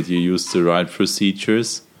 that you use the right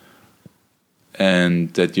procedures,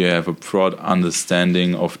 and that you have a broad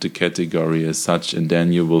understanding of the category as such, and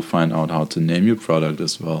then you will find out how to name your product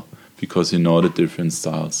as well, because you know the different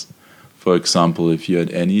styles. For example, if you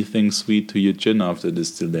add anything sweet to your gin after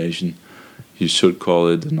distillation, you should call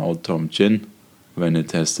it an Old Tom gin when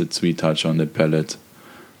it has that sweet touch on the palate.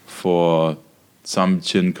 For some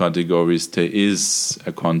gin categories, there is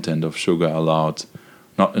a content of sugar allowed,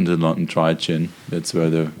 not in the London dry gin. That's where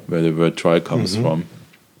the word dry comes from.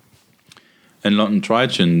 And London Dry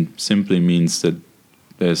Gin simply means that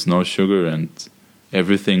there's no sugar and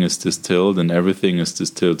everything is distilled and everything is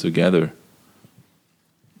distilled together.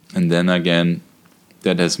 And then again,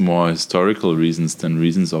 that has more historical reasons than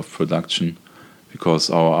reasons of production, because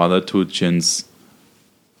our other two gins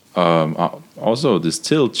are also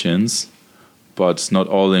distilled gins, but not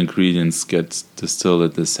all the ingredients get distilled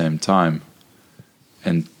at the same time.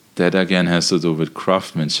 And that again has to do with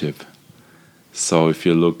craftsmanship. So if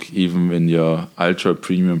you look even in your ultra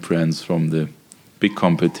premium brands from the big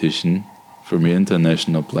competition, from your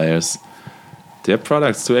international players, their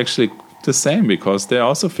products do actually the same, because they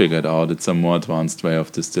also figured out it's a more advanced way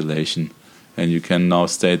of distillation. And you can now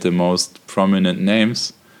state the most prominent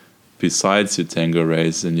names besides your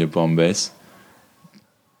Tanquerays and your Bombays.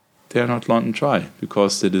 They are not London Dry,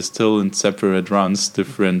 because they distill in separate runs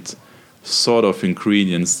different sort of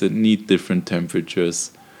ingredients that need different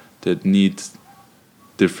temperatures, that need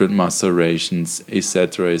different macerations,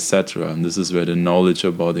 etc., etc. And this is where the knowledge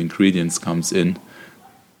about ingredients comes in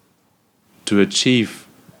to achieve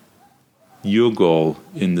your goal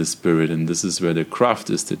in the spirit. And this is where the craft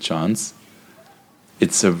is the chance.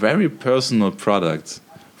 It's a very personal product.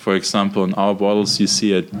 For example, in our bottles you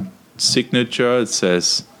see a signature. It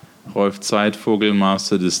says Rolf Zeitvogel,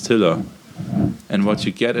 Master Distiller. And what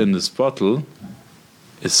you get in this bottle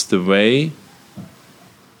is the way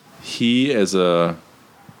he, as a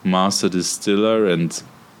master distiller and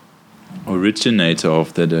originator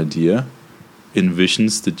of that idea,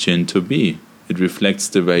 envisions the gin to be. It reflects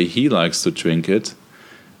the way he likes to drink it.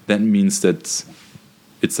 That means that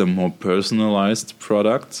it's a more personalized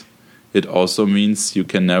product. It also means you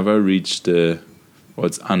can never reach or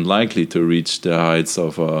it's unlikely to reach the heights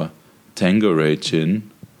of a Tanqueray gin,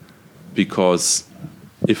 because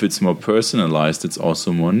if it's more personalized, it's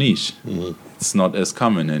also more niche. Mm-hmm. It's not as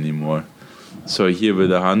common anymore. So here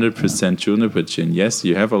with 100% juniper gin, yes,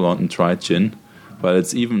 you have a London Dry Gin, but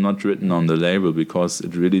it's even not written on the label, because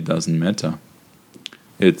it really doesn't matter.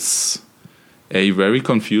 It's very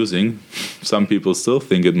confusing. Some people still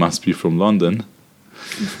think it must be from London.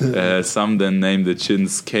 Some then name the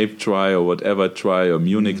gins Cape Dry or whatever Dry or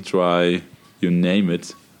Munich Dry, you name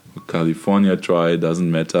it. California Dry,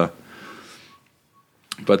 doesn't matter.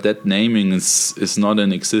 But that naming is not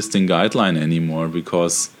an existing guideline anymore,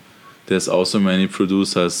 because there's also many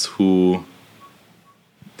producers who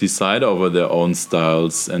decide over their own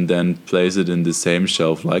styles and then place it in the same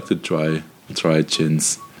shelf like the dry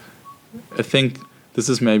gins. I think this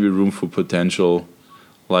is maybe room for potential,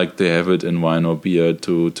 like they have it in wine or beer,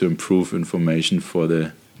 to improve information for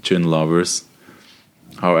the gin lovers.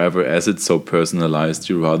 However, as it's so personalized,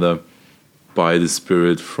 you rather buy the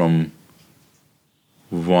spirit from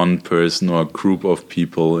one person or a group of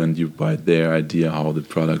people and you buy their idea how the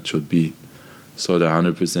product should be. So the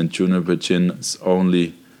 100% juniper gin is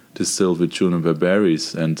only distilled with juniper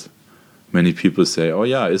berries, and many people say, oh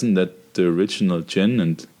yeah, isn't that the original gin?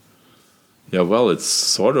 And yeah, well, it's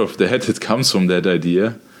sort of that. It comes from that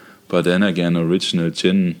idea. But then again, original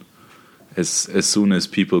gin, as soon as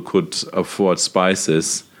people could afford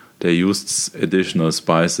spices, they used additional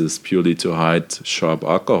spices purely to hide sharp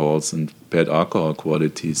alcohols and bad alcohol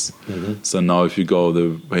qualities. Mm-hmm. So now if you go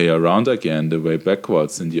the way around again, the way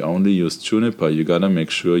backwards, and you only use juniper, you gotta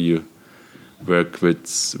make sure you work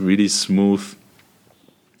with really smooth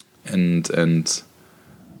and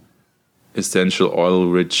essential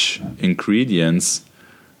oil-rich ingredients,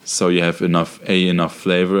 so you have enough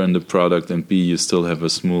flavor in the product, and B, you still have a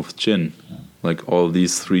smooth gin. Like all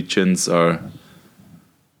these three gins are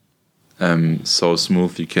so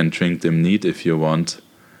smooth you can drink them neat if you want.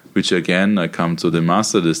 Which again, I come to the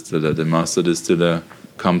master distiller. The master distiller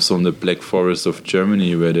comes from the Black Forest of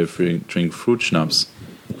Germany, where they drink fruit schnapps,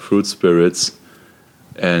 fruit spirits,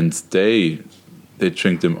 and they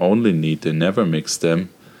drink them only neat. They never mix them.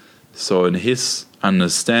 So in his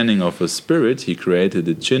understanding of a spirit, he created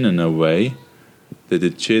a gin in a way that the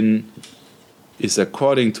gin is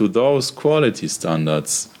according to those quality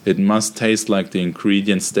standards. It must taste like the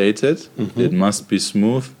ingredient stated. Mm-hmm. It must be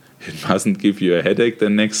smooth. It mustn't give you a headache the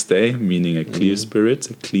next day, meaning a clear spirit,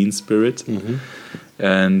 a clean spirit. Mm-hmm.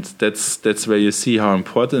 And that's where you see how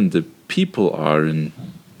important the people are in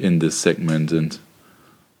this segment. And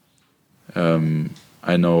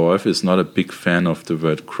I know Rolf is not a big fan of the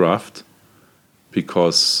word craft,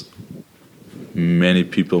 because many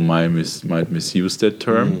people might misuse that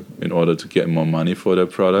term in order to get more money for their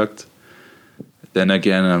product. Then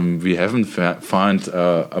again, we haven't found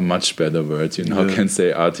a much better word. Can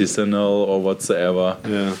say artisanal or whatsoever.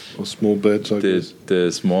 Yeah, or small batch.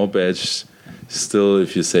 The small batch still,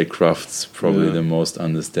 if you say craft's probably the most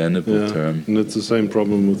understandable term. And it's the same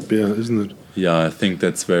problem with beer, isn't it? Yeah, I think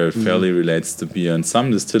that's where it fairly relates to beer. And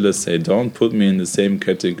some distillers say, don't put me in the same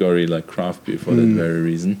category like craft beer for that very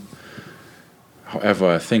reason. However,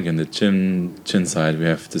 I think in the gin side, we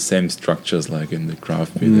have the same structures like in the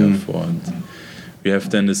craft beer, therefore. And we have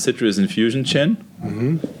then the citrus infusion gin.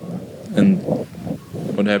 And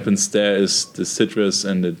what happens there is the citrus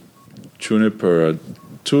and the juniper are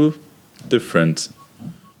two different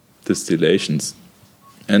distillations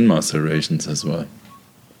and macerations as well.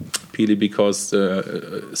 Purely because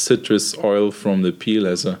the citrus oil from the peel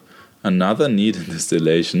has another need in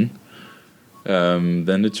distillation than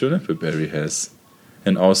the juniper berry has.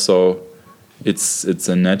 And also, it's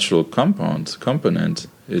a natural component.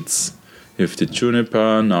 It's you have the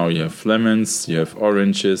juniper, now you have lemons, you have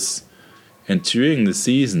oranges, and during the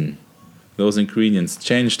season, those ingredients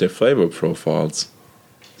change their flavor profiles.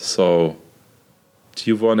 So, do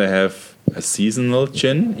you want to have a seasonal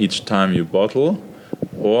gin each time you bottle,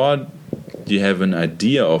 or do you have an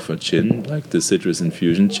idea of a gin, like the citrus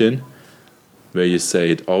infusion gin, where you say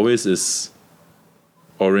it always is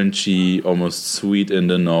orangey, almost sweet in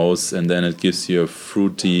the nose, and then it gives you a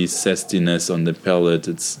fruity zestiness on the palate.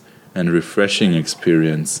 It's a refreshing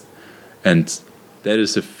experience. And that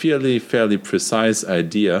is a fairly precise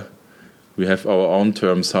idea. We have our own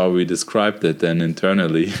terms how we describe that then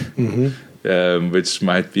internally, which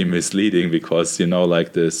might be misleading because,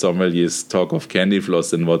 like the sommeliers talk of candy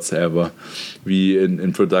floss and whatsoever. We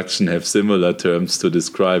in production have similar terms to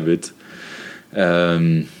describe it.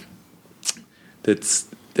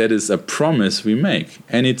 That is a promise we make.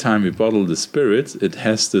 Anytime we bottle the spirit, it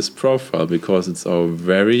has this profile because it's our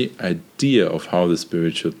very idea of how the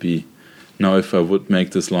spirit should be. Now, if I would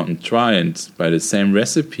make this London Dry and by the same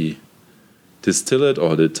recipe distill it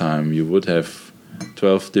all the time, you would have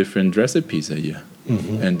 12 different recipes a year.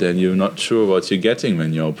 And then you're not sure what you're getting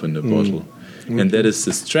when you open the bottle. And that is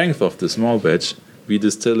the strength of the small batch. We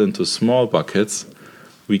distill into small buckets.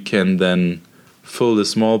 We can then fill the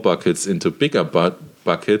small buckets into bigger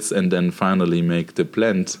buckets and then finally make the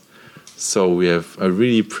blend. So we have a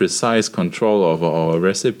really precise control over our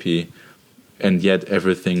recipe, and yet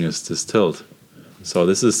everything is distilled. So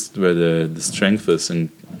this is where the strength is in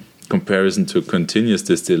comparison to continuous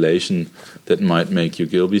distillation that might make you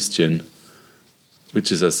Gilbey's gin,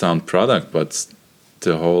 which is a sound product, but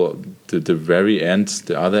the very end,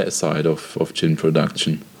 the other side of gin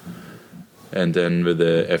production. And then with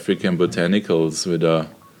the African botanicals, with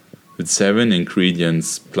 7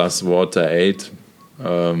 ingredients plus water 8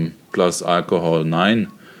 plus alcohol 9,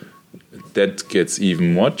 that gets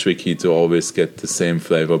even more tricky to always get the same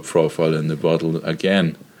flavor profile in the bottle.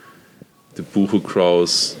 Again, the Buche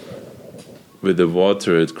grows with the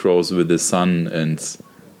water, it grows with the sun, and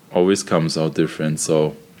always comes out different.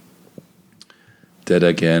 So that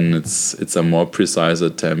again, it's a more precise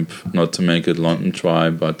attempt not to make it London Dry,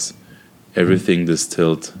 but everything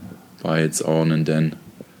distilled by its own, and then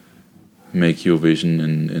make your vision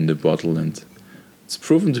in the bottle. And it's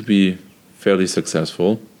proven to be fairly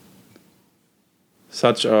successful.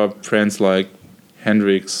 Such are brands like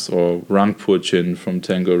Hendrix or Rangpur Gin from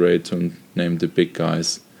Tanqueray, to name the big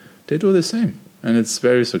guys. They do the same, and it's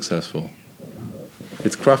very successful.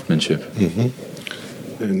 It's craftsmanship.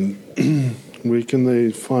 And where can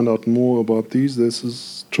they find out more about these? This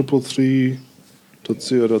is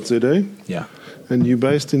 333.co.za. Yeah. And you're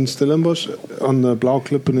based in Stellenbosch on the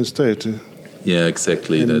Blauklippen estate. Yeah,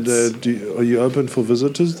 exactly. And are you open for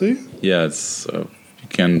visitors there? Yeah, it's you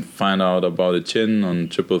can find out about the gin on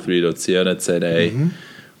 333.co.za.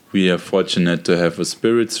 We are fortunate to have a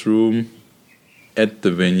spirits room at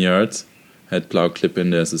the vineyard. At Blauklippen,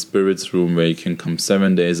 there's a spirits room where you can come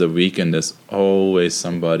 7 days a week, and there's always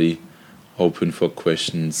somebody open for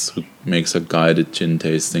questions who makes a guided gin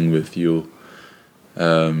tasting with you.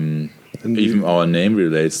 Even our name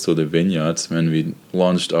relates to the vineyard. When we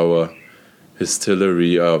launched our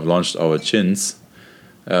distillery, launched our gins,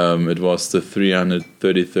 it was the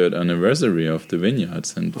 333rd anniversary of the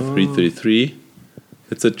vineyards, and 333,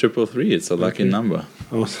 it's a 333. It's a lucky number.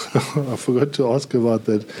 I forgot to ask about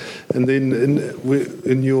that. And then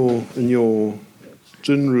in your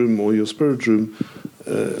gin room or your spirit room,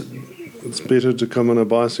 it's better to come on a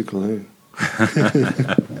bicycle, hey?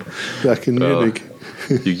 Back in Munich.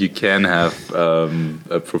 You can have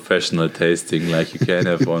a professional tasting, like you can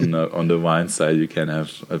have on the wine side. You can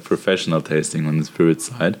have a professional tasting on the spirit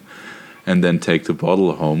side, and then take the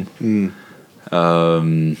bottle home.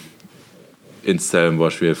 In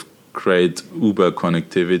Stellenbosch, we have great Uber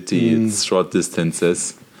connectivity. It's short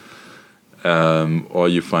distances, or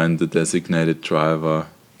you find the designated driver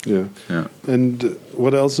Yeah. Yeah. And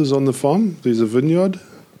what else is on the farm? There's a vineyard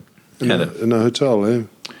in a hotel, eh?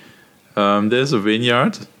 There's a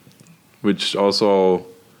vineyard, which also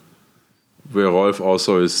where Rolf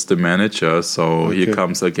also is the manager. So here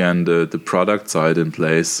comes again the product side in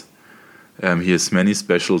place. He has many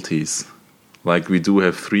specialties. Like we do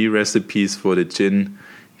have 3 recipes for the gin.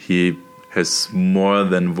 He has more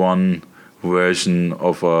than one version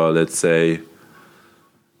of a, let's say,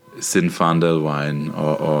 Zinfandel wine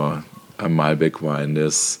or a Malbec wine.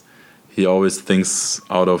 He always thinks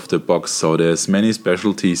out of the box. So there's many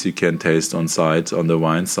specialties you can taste on the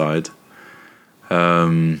wine side.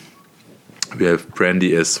 We have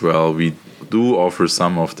brandy as well. We do offer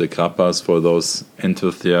some of the grappas for those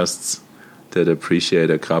enthusiasts that appreciate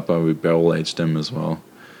a grappa. We barrel age them as well.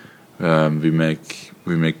 We make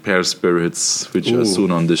pear spirits, which are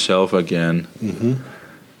soon on the shelf again.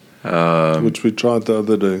 Which we tried the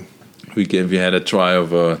other day. We had a try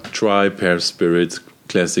of a dry pear spirit,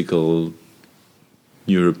 classical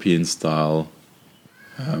European style,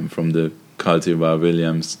 from the cultivar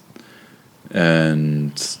Williams.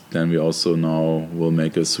 And then we also now will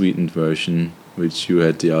make a sweetened version, which you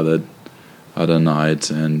had the other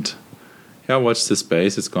night. And yeah, watch the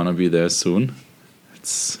space. It's gonna be there soon.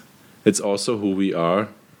 It's also who we are.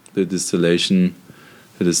 The distillery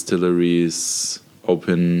is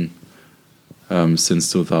open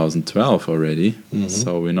since 2012 already.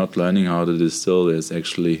 So we're not learning how to distill. There's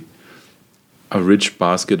actually a rich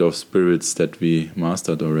basket of spirits that we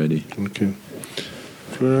mastered already. Okay.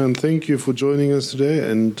 Florian, thank you for joining us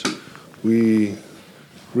today, and we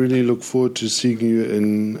really look forward to seeing you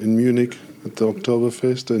in Munich at the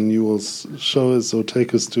Oktoberfest, and you will show us or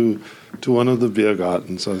take us to one of the beer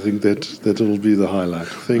gardens. I think that will be the highlight.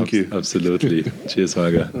 Thank you. Absolutely. Cheers,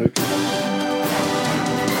 Holger. Okay.